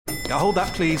Hold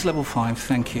that, please. Level 5,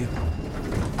 thank you.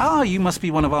 Ah, you must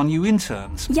be one of our new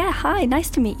interns. Yeah, hi, nice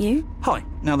to meet you. Hi.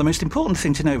 Now, the most important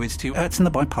thing to know is to in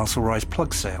the Biparcel Rise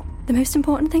plug sale. The most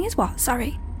important thing is what?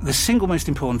 Sorry. The single most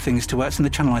important thing is to in the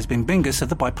Channelized Bing Bingus of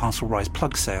the Biparcel Rise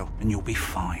plug sale, and you'll be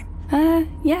fine.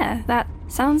 Yeah, that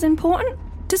sounds important.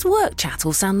 Does work chat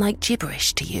all sound like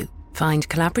gibberish to you? Find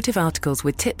collaborative articles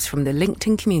with tips from the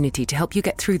LinkedIn community to help you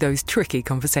get through those tricky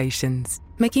conversations.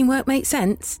 Making work make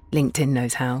sense? LinkedIn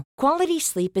knows how. Quality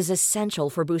sleep is essential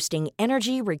for boosting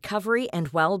energy, recovery, and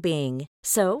well-being.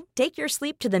 So, take your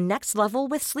sleep to the next level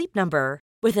with Sleep Number.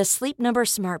 With a Sleep Number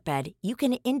smart bed, you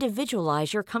can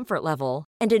individualize your comfort level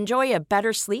and enjoy a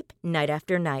better sleep night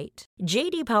after night.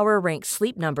 J.D. Power ranks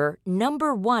Sleep Number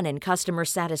number 1 in customer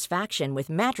satisfaction with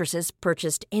mattresses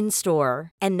purchased in-store.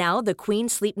 And now the Queen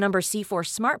Sleep Number C4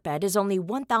 smart bed is only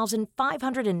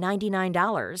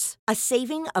 $1,599, a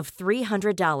saving of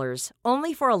 $300,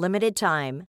 only for a limited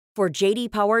time. For J.D.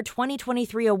 Power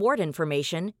 2023 award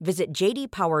information, visit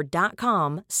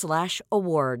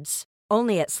jdpower.com/awards.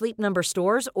 Only at Sleep Number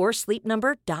stores or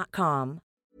sleepnumber.com.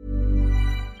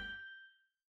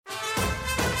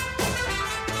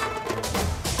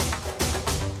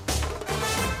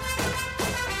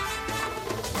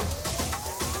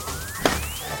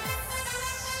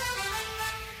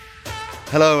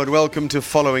 Hello and welcome to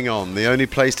Following On, the only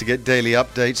place to get daily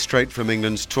updates straight from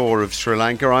England's tour of Sri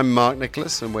Lanka. I'm Mark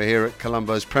Nicholas and we're here at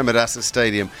Colombo's Premadasa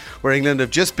Stadium, where England have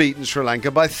just beaten Sri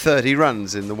Lanka by 30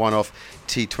 runs in the one-off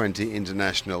T20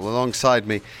 International. Alongside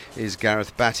me is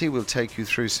Gareth Batty. We'll take you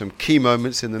through some key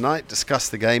moments in the night, discuss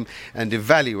the game and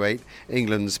evaluate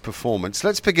England's performance.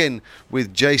 Let's begin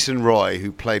with Jason Roy,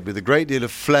 who played with a great deal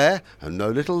of flair and no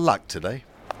little luck today.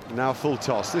 Now full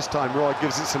toss. This time Roy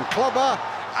gives it some clobber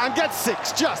and gets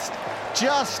 6, just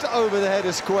over the head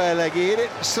of square leg. He hit it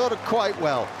sort of quite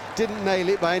well. Didn't nail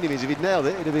it by any means. If he'd nailed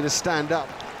it, it'd have been a stand-up.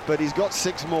 But he's got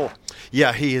 6 more.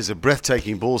 Yeah, he is a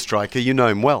breathtaking ball striker. You know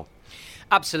him well.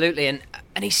 Absolutely, and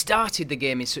he started the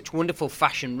game in such wonderful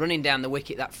fashion, running down the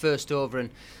wicket that first over and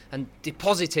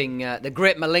depositing the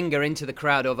great Malinga into the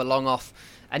crowd over long off,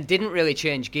 and didn't really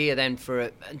change gear then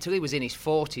until he was in his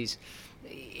 40s.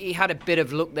 He had a bit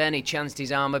of luck then, he chanced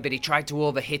his arm a bit, he tried to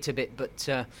overhit a bit, but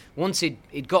once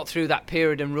he'd got through that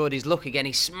period and rode his luck again,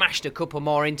 he smashed a couple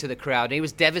more into the crowd. He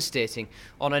was devastating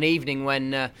on an evening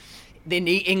when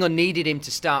England needed him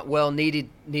to start well, needed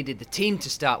the team to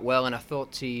start well, and I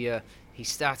thought he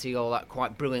started all that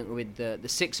quite brilliantly with the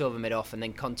 6 over mid-off and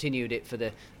then continued it for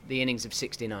the innings of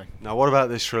 69. Now, what about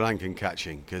this Sri Lankan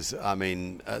catching? Because, I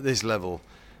mean, at this level,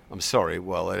 I'm sorry,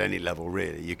 well, at any level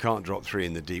really, you can't drop 3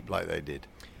 in the deep like they did.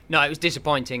 No, it was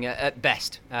disappointing at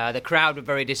best. The crowd were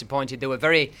very disappointed. They were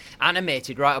very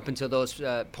animated right up until those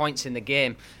points in the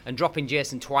game, and dropping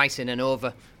Jason twice in an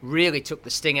over really took the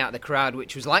sting out of the crowd,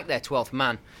 which was like their 12th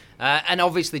man. And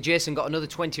obviously Jason got another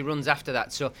 20 runs after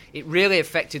that, so it really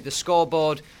affected the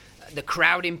scoreboard, the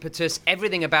crowd impetus,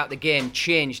 everything about the game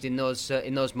changed in those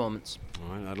moments.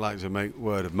 All right, I'd like to make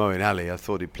word of Moeen Ali. I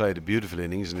thought he played a beautiful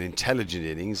innings, an intelligent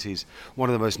innings. He's one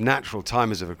of the most natural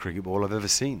timers of a cricket ball I've ever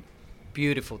seen.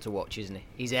 Beautiful to watch, isn't he?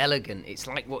 He's elegant. It's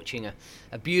like watching a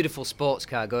beautiful sports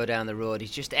car go down the road.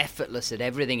 He's just effortless at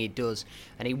everything he does,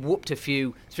 and he whooped a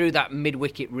few through that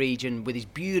mid-wicket region with his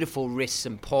beautiful wrists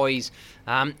and poise,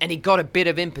 and he got a bit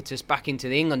of impetus back into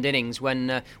the England innings when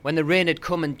the rain had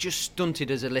come and just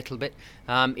stunted us a little bit.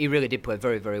 He really did play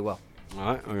very, very well. All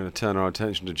right, we're going to turn our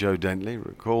attention to Joe Dentley,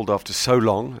 recalled after so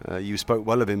long. You spoke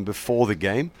well of him before the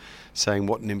game, saying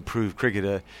what an improved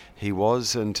cricketer he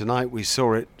was, and tonight we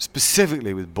saw it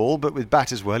specifically with ball, but with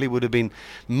bat as well. He would have been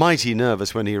mighty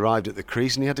nervous when he arrived at the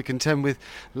crease, and he had to contend with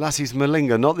Lassis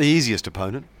Malinga, not the easiest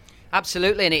opponent.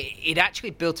 Absolutely, and he'd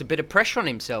actually built a bit of pressure on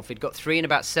himself. He'd got 3 in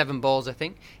about 7 balls, I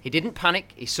think. He didn't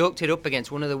panic. He soaked it up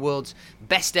against one of the world's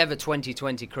best ever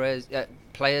 2020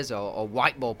 players or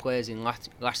white ball players in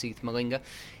Lasith Malinga.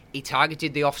 He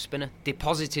targeted the off-spinner,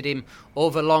 deposited him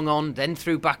over long on, then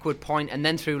through backward point, and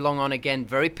then through long on again.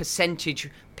 Very percentage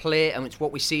play, and it's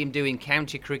what we see him do in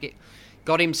county cricket.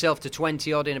 Got himself to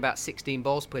 20-odd in about 16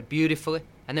 balls, played beautifully,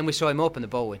 and then we saw him open the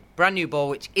ball with. Brand new ball,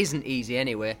 which isn't easy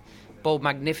anyway. Bowled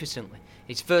magnificently.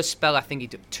 His first spell, I think he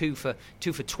took 2 for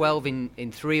 12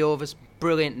 in 3 overs.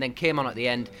 Brilliant, and then came on at the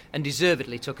end and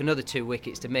deservedly took another 2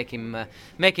 wickets to make him the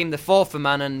 4th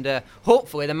man and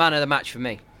hopefully the man of the match for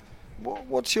me.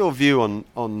 What's your view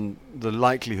on the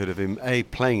likelihood of him, A,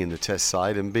 playing in the Test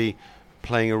side, and B,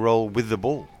 playing a role with the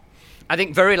ball? I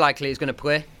think very likely he's going to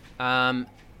play.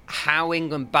 How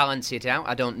England balance it out,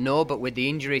 I don't know, but with the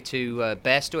injury to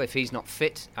Bairstow, if he's not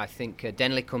fit, I think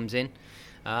Denley comes in.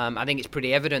 I think it's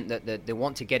pretty evident that they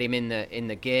want to get him in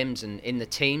the games and in the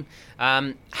team.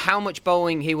 How much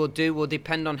bowling he will do will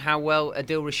depend on how well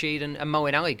Adil Rashid and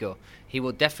Moeen Ali go. He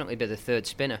will definitely be the third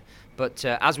spinner. But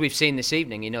as we've seen this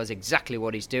evening, he knows exactly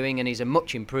what he's doing, and he's a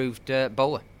much improved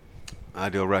bowler.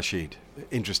 Adil Rashid,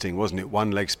 interesting, wasn't it?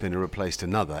 One leg spinner replaced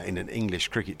another in an English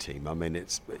cricket team. I mean,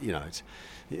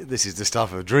 this is the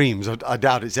stuff of dreams. I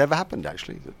doubt it's ever happened,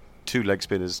 actually. Two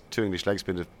English leg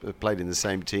spinners have played in the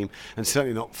same team and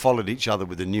certainly not followed each other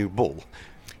with a new ball.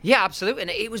 Yeah, absolutely.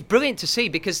 And it was brilliant to see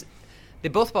because they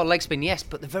both bowl leg spin, yes,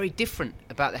 but they're very different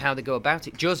about how they go about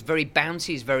it. Joe's very bouncy,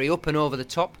 he's very up and over the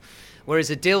top, whereas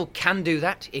Adil can do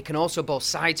that. He can also bowl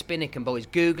side spin, he can bowl his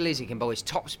googlies, he can bowl his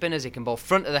top spinners, he can bowl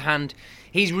front of the hand.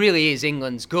 He really is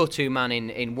England's go-to man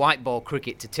in white ball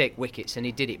cricket to take wickets, and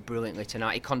he did it brilliantly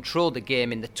tonight. He controlled the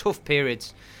game in the tough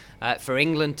periods for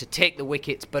England to take the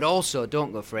wickets, but also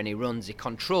don't go for any runs. He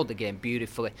controlled the game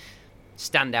beautifully.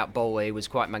 Standout bowler, he was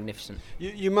quite magnificent.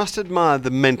 You must admire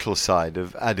the mental side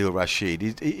of Adil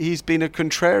Rashid. He's been a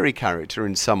contrary character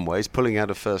in some ways, pulling out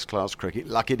of first-class cricket,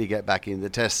 lucky to get back in the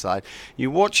test side.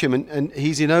 You watch him and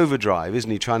he's in overdrive,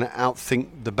 isn't he, trying to outthink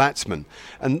the batsman.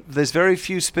 And there's very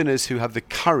few spinners who have the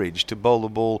courage to bowl the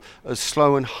ball as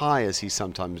slow and high as he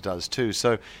sometimes does too.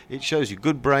 So it shows you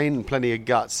good brain and plenty of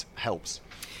guts helps.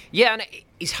 Yeah, and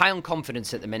he's high on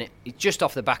confidence at the minute. He's just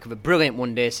off the back of a brilliant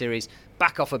one-day series,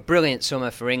 back off a brilliant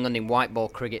summer for England in white ball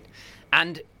cricket.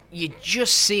 And you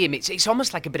just see him. It's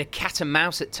almost like a bit of cat and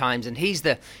mouse at times, and he's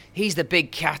the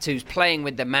big cat who's playing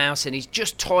with the mouse, and he's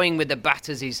just toying with the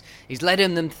batters. He's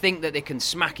letting them think that they can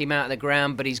smack him out of the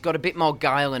ground, but he's got a bit more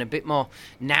guile and a bit more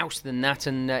nous than that,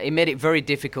 and he made it very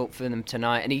difficult for them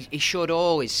tonight. And he showed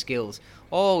all his skills,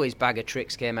 all his bag of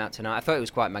tricks came out tonight. I thought it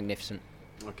was quite magnificent.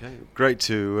 Okay, great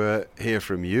to hear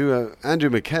from you. Andrew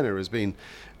McKenna has been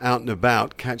out and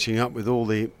about catching up with all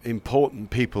the important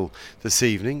people this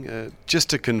evening. Just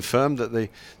to confirm that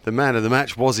the man of the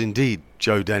match was indeed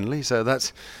Joe Denley, so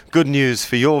that's good news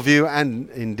for your view and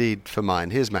indeed for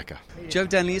mine. Here's Mecca. Joe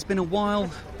Denley, it's been a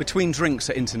while between drinks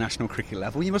at international cricket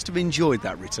level. You must have enjoyed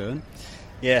that return.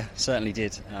 Yeah, certainly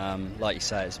did. Like you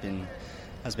say, has been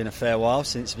a fair while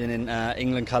since been in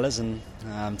England colours, and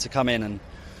to come in and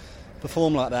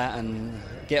perform like that and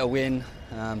get a win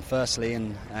firstly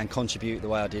and contribute the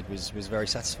way I did was very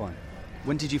satisfying.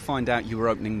 When did you find out you were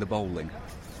opening the bowling?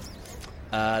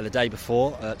 The day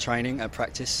before at training, at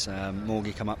practice.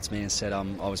 Morgie come up to me and said I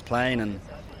was playing and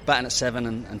batting at 7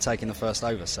 and taking the first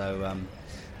over. So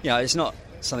it's not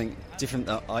something different.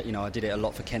 That I did it a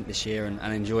lot for Kent this year and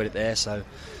enjoyed it there. So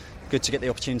good to get the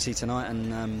opportunity tonight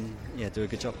and do a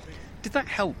good job. Did that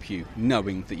help you,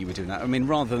 knowing that you were doing that? I mean,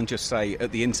 rather than just say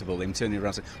at the interval, him turning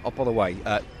around and saying, "Oh, by the way,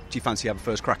 do you fancy having a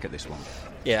first crack at this one?"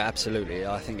 Yeah, absolutely.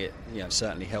 I think it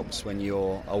certainly helps when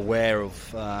you're aware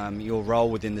of your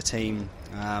role within the team,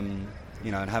 and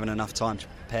having enough time to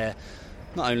prepare,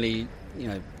 not only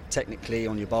technically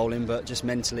on your bowling, but just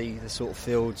mentally the sort of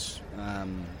fields,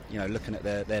 looking at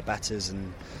their batters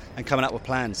and coming up with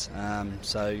plans.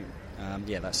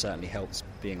 That certainly helps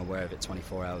being aware of it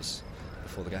 24 hours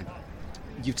before the game.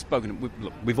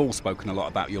 We've all spoken a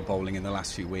lot about your bowling in the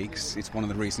last few weeks. It's one of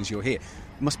the reasons you're here.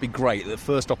 It must be great that the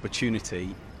first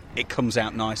opportunity, it comes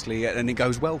out nicely and it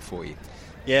goes well for you.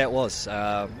 Yeah, it was.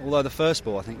 Although the first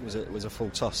ball, I think, was a full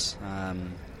toss,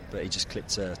 but he just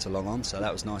clipped to long on, so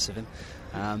that was nice of him.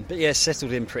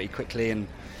 Settled in pretty quickly, and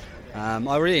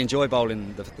I really enjoy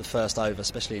bowling the first over,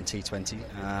 especially in T20.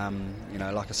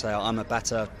 Like I say, I'm a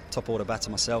batter, top order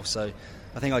batter myself, so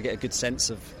I think I get a good sense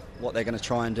of what they're going to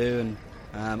try and do, and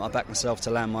I back myself to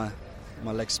land my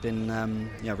leg spin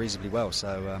reasonably well.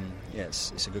 So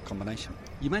it's a good combination.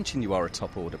 You mentioned you are a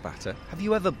top order batter. Have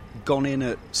you ever gone in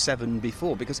at 7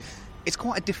 before? Because it's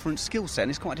quite a different skill set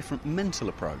and it's quite a different mental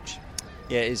approach.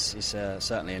 Yeah, it's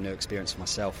certainly a new experience for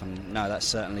myself, and no, that's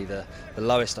certainly the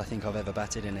lowest I think I've ever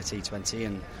batted in a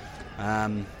T20,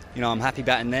 and I'm happy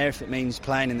batting there if it means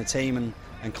playing in the team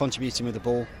and contributing with the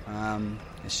ball.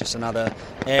 It's just another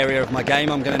area of my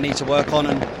game I'm going to need to work on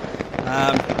and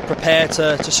prepare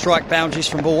to strike boundaries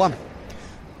from ball one.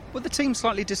 Were the team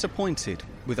slightly disappointed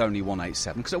with only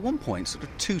 187? Because at one point, sort of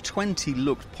 220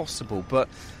 looked possible, but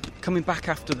coming back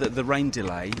after the rain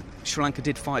delay, Sri Lanka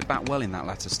did fight back well in that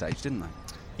latter stage, didn't they?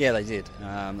 Yeah, they did.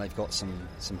 They've got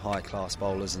some high-class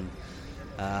bowlers, and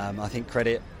I think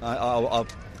credit. I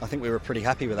think we were pretty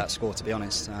happy with that score, to be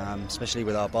honest, especially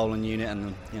with our bowling unit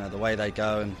and the way they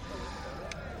go. And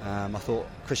I thought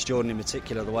Chris Jordan in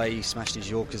particular, the way he smashed his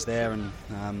Yorkers there, and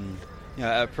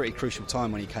at a pretty crucial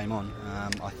time when he came on,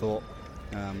 I thought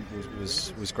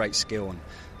was great skill,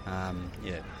 and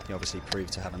he obviously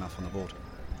proved to have enough on the board.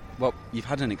 Well, you've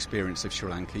had an experience of Sri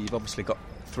Lanka. You've obviously got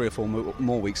 3 or 4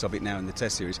 more weeks of it now in the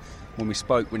Test series. When we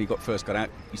spoke, when you first got out,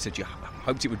 you said you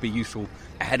hoped it would be useful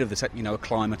ahead of the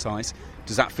acclimatise.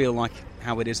 Does that feel like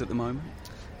how it is at the moment?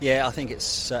 Yeah, I think it's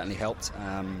certainly helped.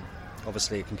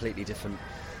 Obviously, a completely different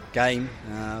game,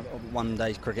 one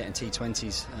day cricket and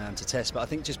T20s to Test, but I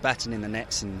think just batting in the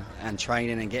nets and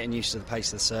training and getting used to the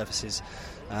pace of the surfaces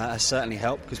has certainly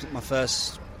helped, because my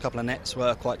first couple of nets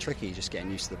were quite tricky, just getting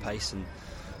used to the pace, and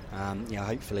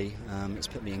hopefully it's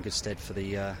put me in good stead for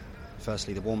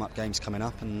firstly the warm-up games coming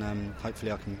up, and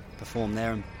hopefully I can perform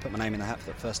there and put my name in the hat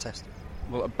for that first Test.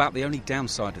 Well, about the only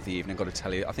downside of the evening, I've got to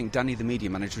tell you, I think Danny, the media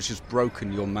manager, has just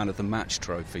broken your Man of the Match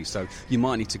trophy, so you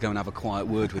might need to go and have a quiet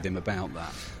word with him about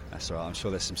that. That's all right, I'm sure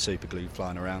there's some super glue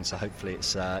flying around, so hopefully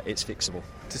it's fixable.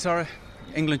 Tisara,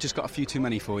 England just got a few too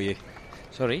many for you.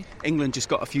 Sorry? England just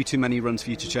got a few too many runs for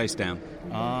you to chase down.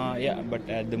 Yeah, but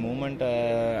at the moment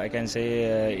I can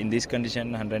say in this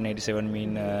condition 187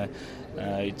 mean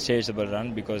it's chaseable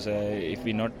run, because if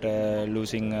we're not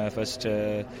losing first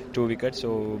 2 wickets,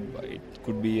 so it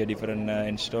could be a different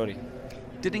end story.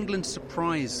 Did England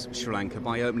surprise Sri Lanka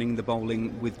by opening the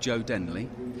bowling with Joe Denley?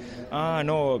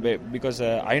 No, because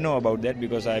I know about that,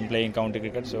 because I'm playing county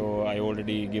cricket, so I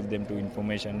already give them to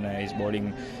information. He's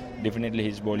bowling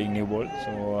new ball,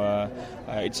 so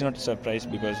it's not a surprise,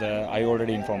 because I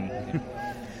already informed him.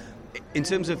 In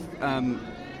terms of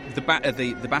the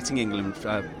batting England,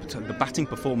 the batting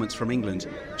performance from England,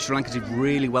 Sri Lanka did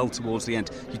really well towards the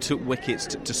end. You took wickets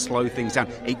to slow things down.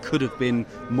 It could have been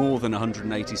more than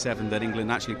 187 that England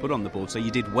actually put on the board, so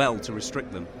you did well to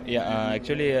restrict them. Yeah,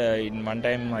 actually in one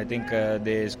time I think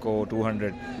they scored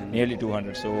 200, nearly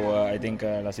 200, so I think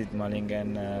Lasith Maling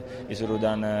and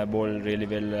Isuruddin bowled really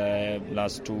well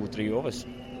last 2-3 overs.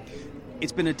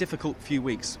 It's been a difficult few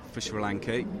weeks for Sri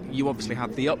Lanka. You obviously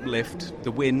had the uplift, the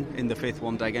win in the 5th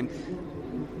one-day game.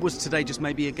 Was today just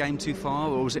maybe a game too far,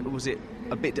 or was it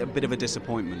a bit of a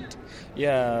disappointment?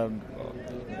 Yeah,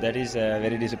 that is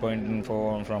very disappointing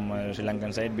from Sri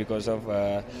Lankan side, because of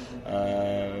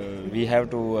we have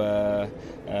to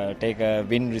take a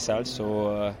win result.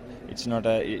 So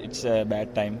it's a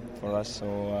bad time for us.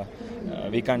 So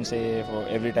we can't say for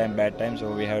every time bad time.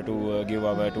 So we have to give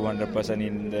our 200%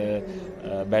 in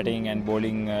the batting and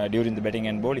bowling during the batting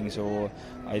and bowling. So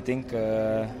I think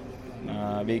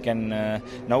we can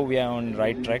now we are on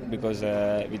right track, because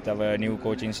with our new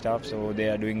coaching staff, so they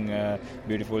are doing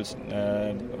beautiful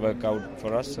workout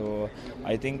for us. So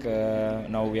I think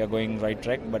now we are going right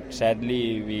track, but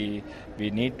sadly we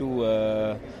need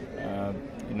to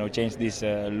change this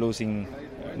losing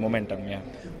momentum. Yeah.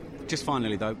 Just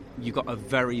finally, though, you got a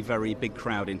very, very big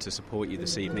crowd in to support you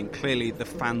this evening. Clearly, the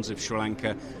fans of Sri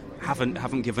Lanka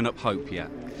haven't given up hope yet.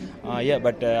 Yeah,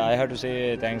 but I have to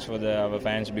say thanks for our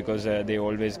fans, because they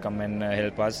always come and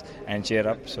help us and cheer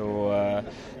up. So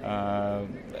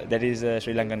that is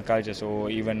Sri Lankan culture. So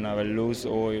even our lose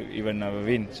or even our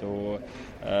win, so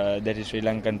that is Sri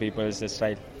Lankan people's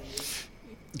style.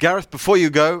 Gareth, before you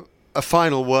go, a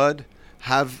final word.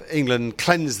 Have England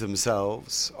cleansed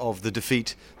themselves of the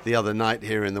defeat the other night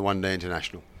here in the One Day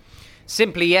International?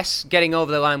 Simply yes, getting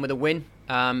over the line with a win.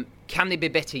 Can they be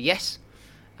better? Yes.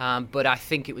 But I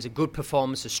think it was a good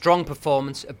performance, a strong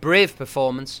performance, a brave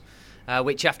performance,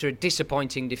 which after a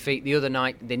disappointing defeat the other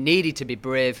night, they needed to be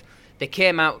brave. They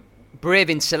came out brave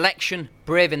in selection,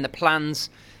 brave in the plans,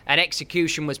 and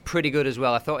execution was pretty good as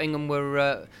well. I thought England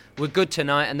were good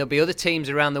tonight, and there'll be other teams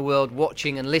around the world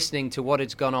watching and listening to what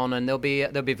has gone on, and they'll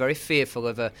be very fearful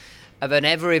of an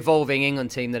ever-evolving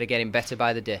England team that are getting better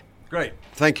by the day. Great.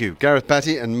 Thank you. Gareth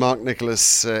Batty and Mark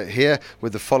Nicholas here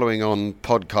with the Following On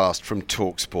podcast from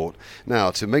TalkSport.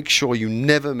 Now, to make sure you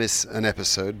never miss an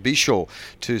episode, be sure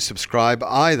to subscribe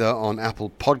either on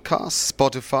Apple Podcasts,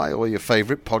 Spotify, or your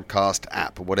favourite podcast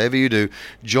app. Whatever you do,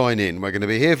 join in. We're going to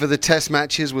be here for the Test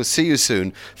matches. We'll see you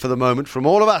soon. For the moment, from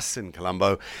all of us in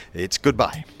Colombo, it's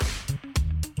goodbye.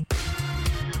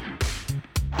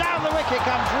 Down the wicket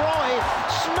comes Roy,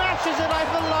 smashes it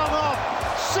over long off.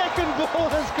 Second ball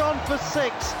has gone for 6.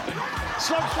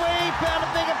 Slump sweep and a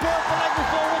big appeal for leg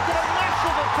before wicket, a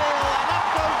massive appeal, and up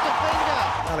goes the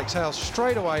finger. Alex Hales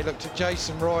straight away looked at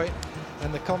Jason Roy,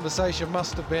 and the conversation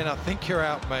must have been, I think you're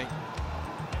out, mate.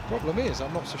 Problem is,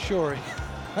 I'm not so sure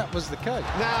that was the case.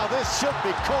 Now this should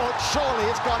be caught, surely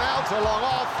it's gone out a long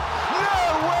off.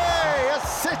 No way, a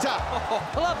sitter.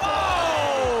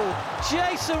 Oh,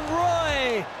 Jason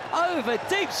Roy over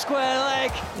deep square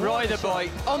leg. Roy the boy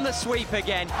on the sweep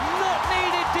again. Not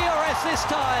needed DRS this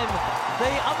time.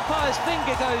 The umpire's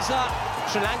finger goes up.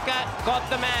 Sri Lanka got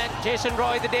the man, Jason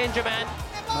Roy, the danger man.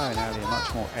 Moeen Ali, a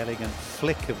much more elegant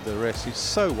flick of the wrist. He's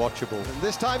so watchable. And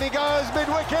this time he goes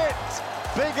mid-wicket.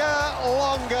 Bigger,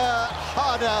 longer,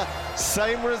 harder,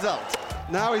 same result.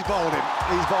 Now he's bowled him.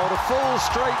 He's bowled a full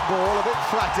straight ball, a bit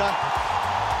flatter.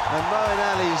 And Moeen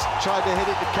Ali's tried to hit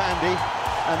it to Candy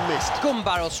and missed. Gun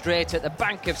barrel straight at the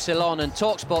bank of Ceylon, and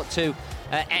TalkSport 2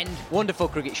 end. Wonderful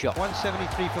cricket shot.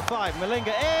 173 for 5.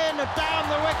 Malinga in, down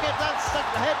the wicket. That's the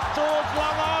hit towards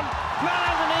long on.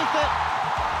 Man underneath it.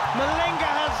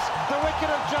 Malinga has the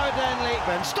wicket of Joe Denley.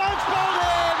 Ben Stokes bowled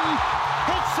in.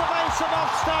 Hits the base of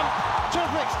off stump.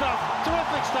 Terrific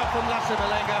stuff from Lassie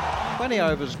Malinga. 20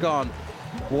 overs gone.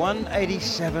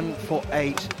 187 for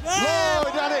 8.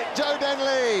 Lord, done it, Joe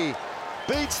Denley.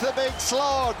 Beats the big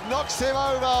slog, knocks him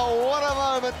over. What a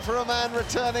moment for a man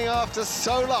returning after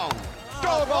so long.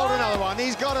 Oh, bowled another one,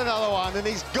 he's got another one, and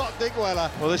he's got Dick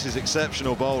Weller. Well, this is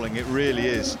exceptional bowling, it really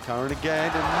is. Curran again,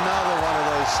 another one of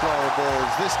those slower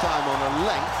balls, this time on a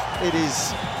length. It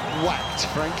is whacked,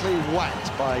 frankly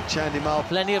whacked by Chandimal.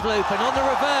 Plenty of loop, and on the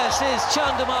reverse is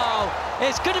Chandimal.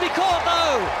 It's going to be caught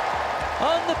though.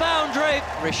 On the boundary.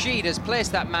 Rashid has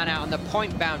placed that man out on the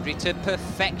point boundary to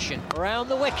perfection. Around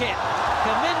the wicket.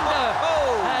 Kamindu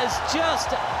has just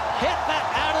hit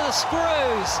that out of the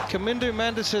screws. Kamindu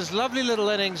Mandis's lovely little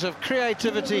innings of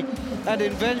creativity and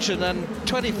invention, and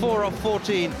 24 off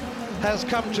 14 has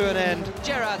come to an end.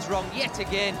 Gerrard's wrong yet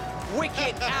again.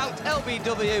 Wicket out,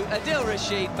 LBW, Adil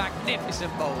Rashid,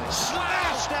 magnificent bowling.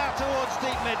 Slashed out towards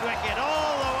deep mid-wicket,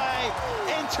 all the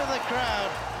way into the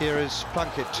crowd. Here is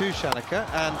Plunkett to Shanaka,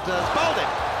 and bowled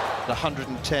it.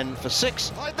 110 for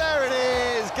 6. Right there it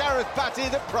is, Gareth Batty,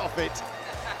 the prophet.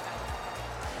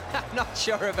 I'm not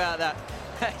sure about that.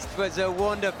 It was a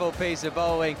wonderful piece of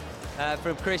bowling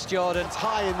from Chris Jordan. It's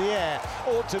high in the air,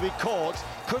 ought to be caught.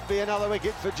 Could be another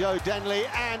wicket for Joe Denley,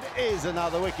 and is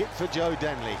another wicket for Joe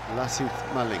Denley. Lasith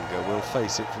Malinga will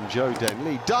face it from Joe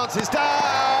Denley. Dances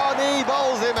down, he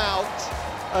bowls him out.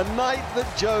 A night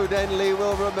that Joe Denley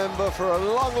will remember for a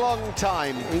long, long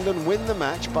time. England win the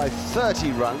match by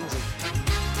 30 runs.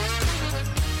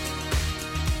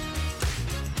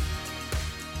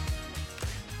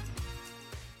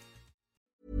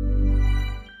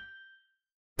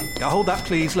 Hold that,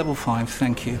 please. Level 5,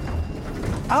 thank you.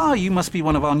 Ah, you must be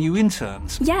one of our new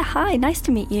interns. Yeah, hi, nice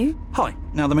to meet you. Hi.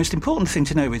 Now, the most important thing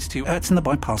to know is to in the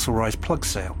Biparcel Rise plug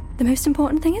sale. The most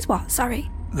important thing is what? Sorry.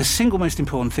 The single most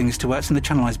important thing is to in the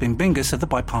Channel Eyes Bing Bingus of the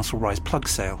Biparcel Rise plug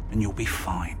sale, and you'll be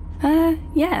fine.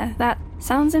 Yeah, that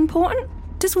sounds important.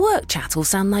 Does work chat all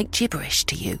sound like gibberish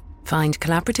to you? Find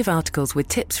collaborative articles with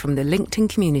tips from the LinkedIn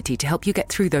community to help you get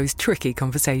through those tricky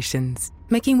conversations.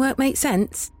 Making work make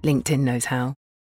sense? LinkedIn knows how.